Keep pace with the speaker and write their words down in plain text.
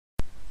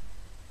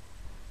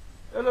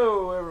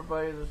Hello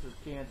everybody, this is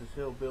Kansas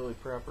Hillbilly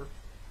Prepper.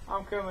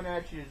 I'm coming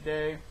at you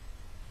today,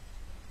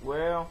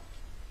 well,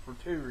 for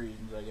two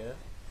reasons I guess.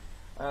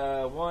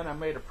 One, I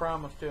made a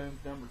promise to him.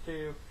 Number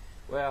two,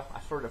 well,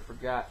 I sort of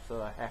forgot,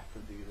 so I have to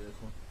do this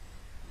one.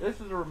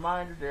 This is a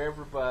reminder to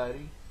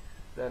everybody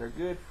that our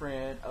good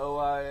friend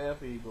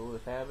OIF Eagle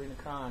is having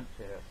a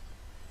contest.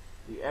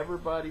 The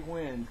Everybody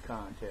Wins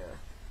contest.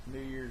 New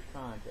Year's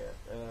contest.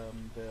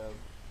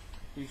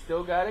 He's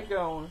still got it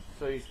going,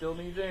 so he still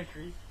needs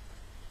entries.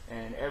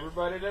 And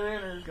everybody that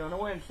enters is going to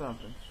win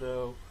something.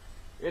 So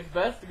it's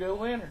best to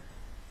go enter.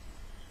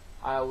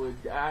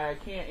 I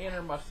can't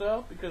enter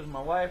myself because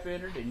my wife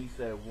entered and he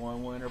said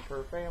one winner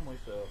per family.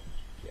 So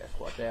guess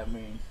what that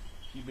means.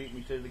 She beat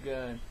me to the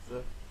gun.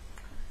 So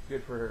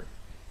good for her.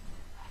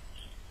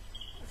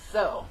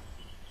 So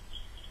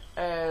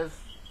as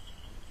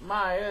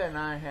Maya and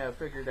I have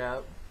figured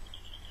out,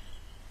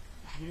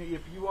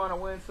 if you want to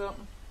win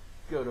something,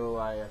 go to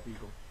OIF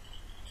Eagle.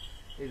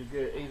 He's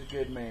a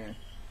good man.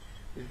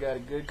 He's got a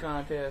good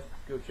contest.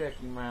 Go check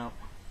him out.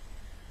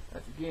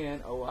 That's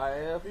again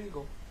OIF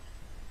Eagle,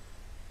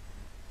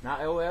 not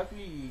OFE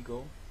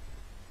Eagle,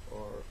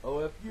 or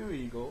OFU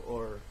Eagle,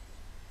 or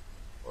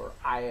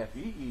IFE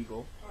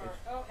Eagle,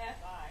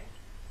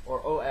 or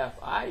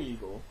OFI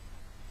Eagle.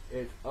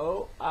 It's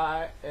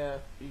OIF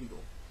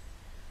Eagle.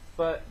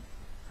 But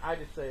I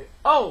just say,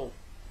 oh,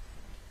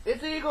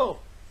 it's Eagle.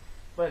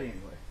 But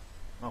anyway,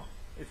 oh,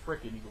 it's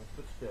frickin' Eagle,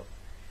 but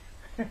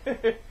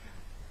still.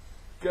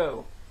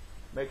 Go.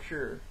 Make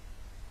sure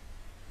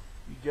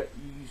you get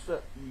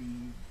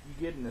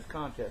in this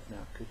contest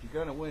now, because you're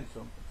gonna win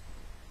something.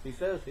 He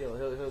says he'll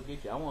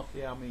get you. I want to see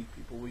how many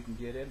people we can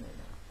get in there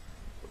now.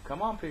 So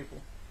come on, people,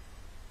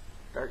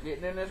 start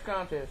getting in this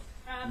contest.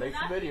 Make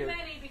some videos. Not too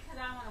many because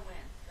I want to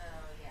win. So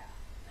yeah,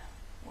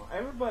 no. Well,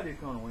 everybody's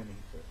gonna win. He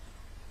says.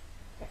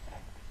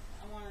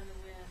 I wanted to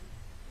win.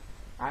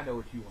 I know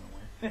what you want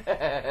to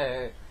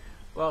win.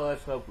 Well,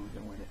 let's hope we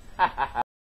can win it.